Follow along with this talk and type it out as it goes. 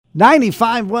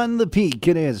95.1 The Peak.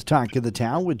 It is Talk of the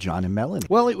Town with John and Melanie.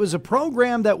 Well, it was a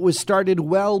program that was started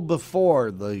well before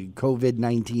the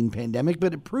COVID-19 pandemic,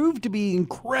 but it proved to be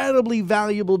incredibly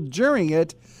valuable during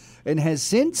it and has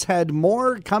since had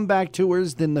more comeback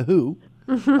tours than The Who.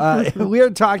 We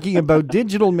are talking about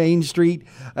Digital Main Street.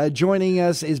 Joining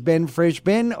us is Ben Frisch.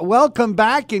 Ben, welcome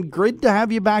back and good to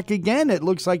have you back again. It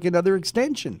looks like another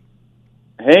extension.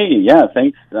 Hey, yeah,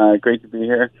 thanks. Great to be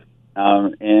here.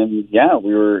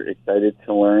 We were excited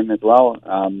to learn as well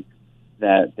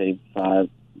that they've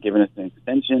given us an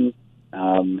extension,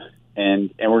 and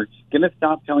we're going to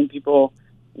stop telling people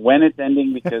when it's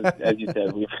ending because, as you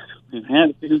said, we've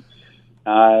had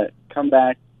to come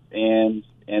back, and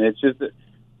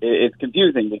it's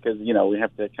confusing because we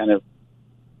have to kind of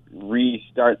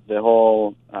restart the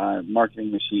whole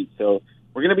marketing machine. So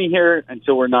we're going to be here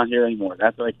until we're not here anymore.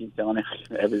 That's what I keep telling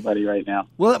everybody right now.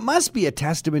 Well, it must be a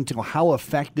testament to how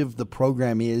effective the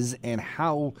program is and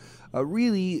how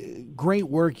really great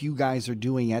work you guys are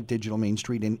doing at Digital Main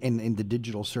Street and the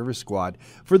Digital Service Squad.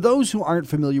 For those who aren't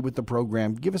familiar with the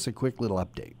program, give us a quick little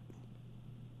update.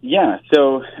 Yeah,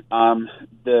 so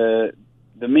the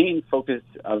main focus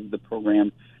of the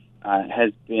program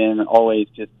has been always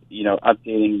just,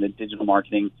 updating the digital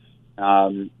marketing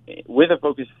with a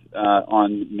focus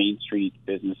on Main Street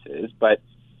businesses. But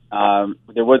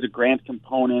there was a grant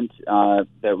component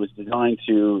that was designed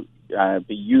to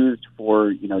be used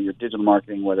for, your digital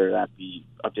marketing, whether that be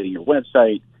updating your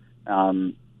website,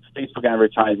 Facebook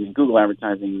advertising, Google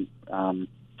advertising,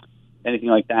 anything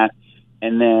like that.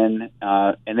 And then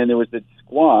there was the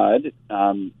squad,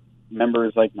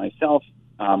 members like myself,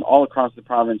 all across the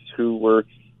province who were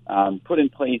put in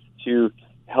place to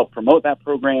help promote that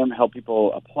program, help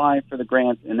people apply for the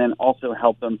grants, and then also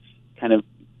help them kind of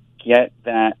get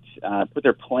that, put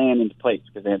their plan into place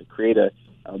because they had to create a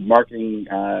marketing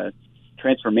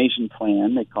transformation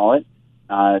plan, they call it,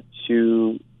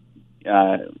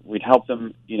 we'd help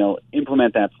them,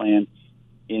 implement that plan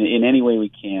in any way we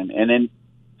can. And then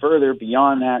further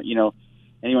beyond that,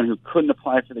 anyone who couldn't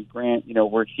apply for the grant,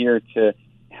 we're here to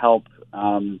help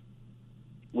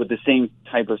with the same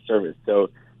type of service. So,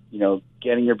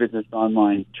 getting your business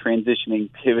online, transitioning,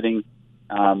 pivoting,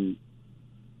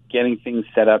 getting things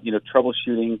set up,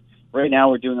 troubleshooting. Right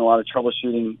now we're doing a lot of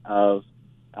troubleshooting of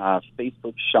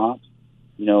Facebook shops.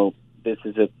 This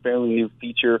is a fairly new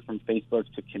feature from Facebook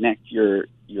to connect your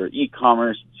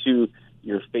e-commerce to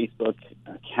your Facebook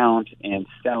account and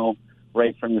sell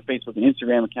right from your Facebook and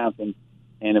Instagram accounts.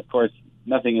 And of course,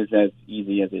 nothing is as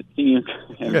easy as it seems.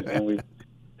 and we've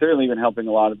certainly been helping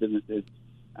a lot of businesses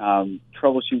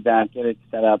troubleshoot that, get it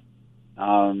set up,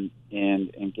 and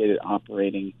get it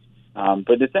operating.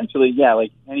 But essentially, yeah,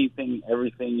 like anything,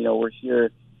 everything, we're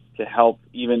here to help,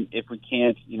 even if we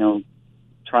can't,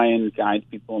 try and guide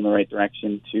people in the right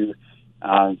direction to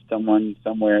someone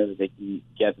somewhere that they can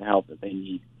get the help that they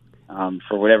need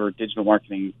for whatever digital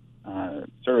marketing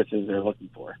services they're looking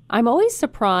for. I'm always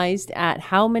surprised at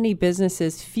how many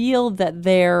businesses feel that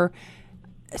their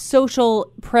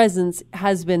social presence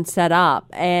has been set up,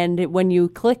 and when you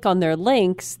click on their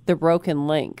links, they're broken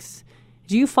links.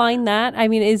 Do you find that? I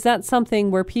mean, is that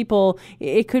something where people,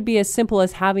 it could be as simple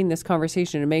as having this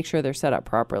conversation to make sure they're set up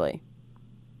properly?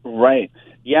 Right.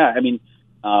 Yeah. I mean,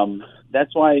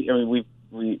 that's why,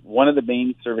 we one of the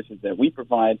main services that we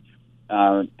provide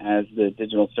as the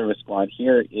Digital Service Squad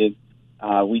here is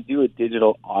we do a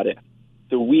digital audit.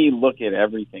 So we look at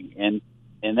everything,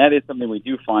 and that is something we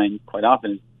do find quite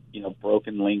often,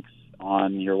 broken links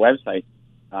on your website.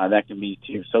 That can be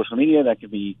to social media, that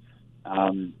could be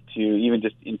to even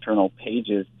just internal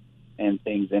pages and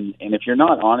things. And if you're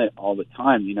not on it all the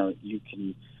time, you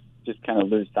can just kind of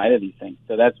lose sight of these things.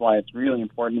 So that's why it's really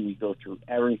important we go through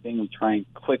everything. We try and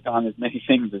click on as many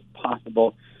things as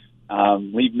possible,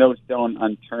 leave no stone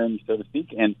unturned, so to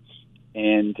speak, and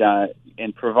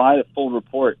provide a full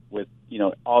report with,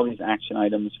 all these action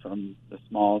items from the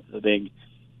small to the big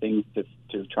things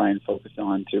to try and focus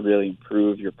on to really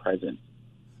improve your presence.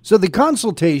 So the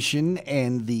consultation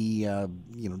and the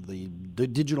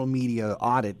digital media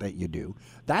audit that you do,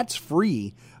 that's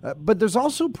free. But there's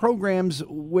also programs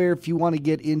where if you want to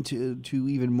get into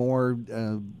even more,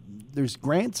 there's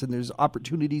grants and there's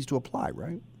opportunities to apply,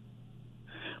 right?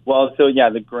 Well, so yeah,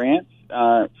 the grants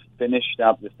finished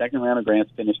up. The second round of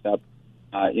grants finished up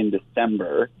in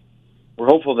December. We're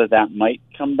hopeful that might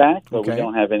come back, but we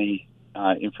don't have any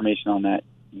information on that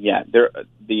yet.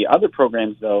 The other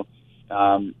programs, though,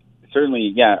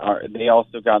 certainly, they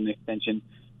also got an extension.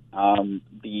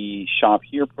 The Shop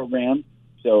Here program.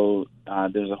 So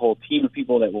there's a whole team of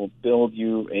people that will build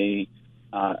you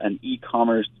an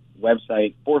e-commerce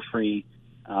website for free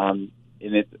and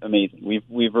it's amazing.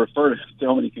 We've referred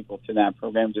so many people to that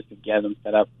program just to get them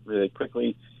set up really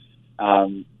quickly.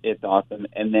 It's awesome.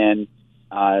 And then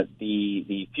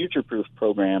the Future Proof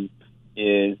program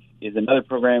is another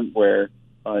program where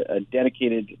a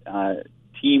dedicated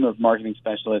team of marketing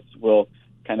specialists will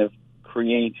kind of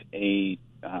create a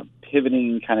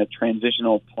pivoting kind of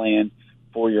transitional plan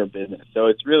for your business. So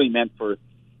it's really meant for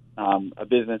a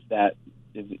business that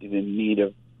is in need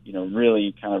of,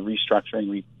 really kind of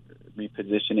restructuring,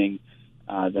 repositioning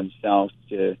themselves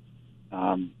to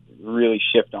really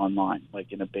shift online,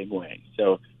 like in a big way.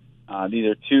 So these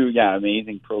are two,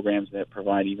 amazing programs that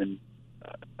provide even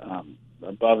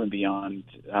above and beyond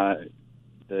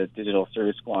the Digital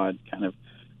Service Squad kind of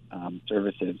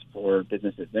services for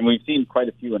businesses. And we've seen quite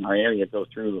a few in our area go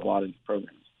through a lot of these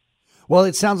programs. Well,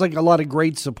 it sounds like a lot of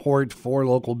great support for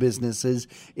local businesses.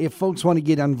 If folks want to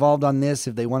get involved on this,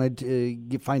 if they wanted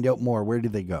to find out more, where do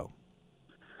they go?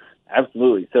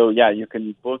 Absolutely. So, you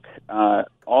can book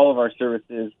all of our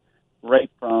services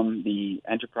right from the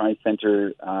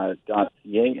enterprisecenter.ca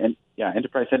and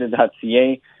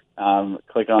enterprisecenter.ca.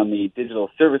 Click on the Digital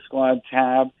Service Squad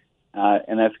tab,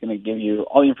 and that's going to give you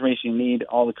all the information you need,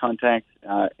 all the contacts,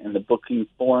 and the booking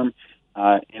form.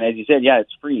 And as you said,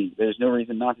 it's free. There's no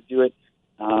reason not to do it.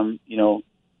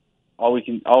 All we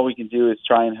can do is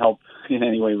try and help in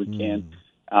any way we can.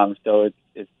 So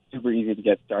it's super easy to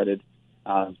get started.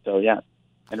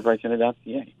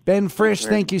 enterprisecenter.ca. Ben Frisch,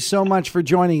 thank you so much for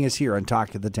joining us here on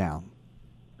Talk of the Town.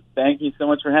 Thank you so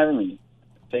much for having me.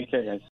 Take care, guys.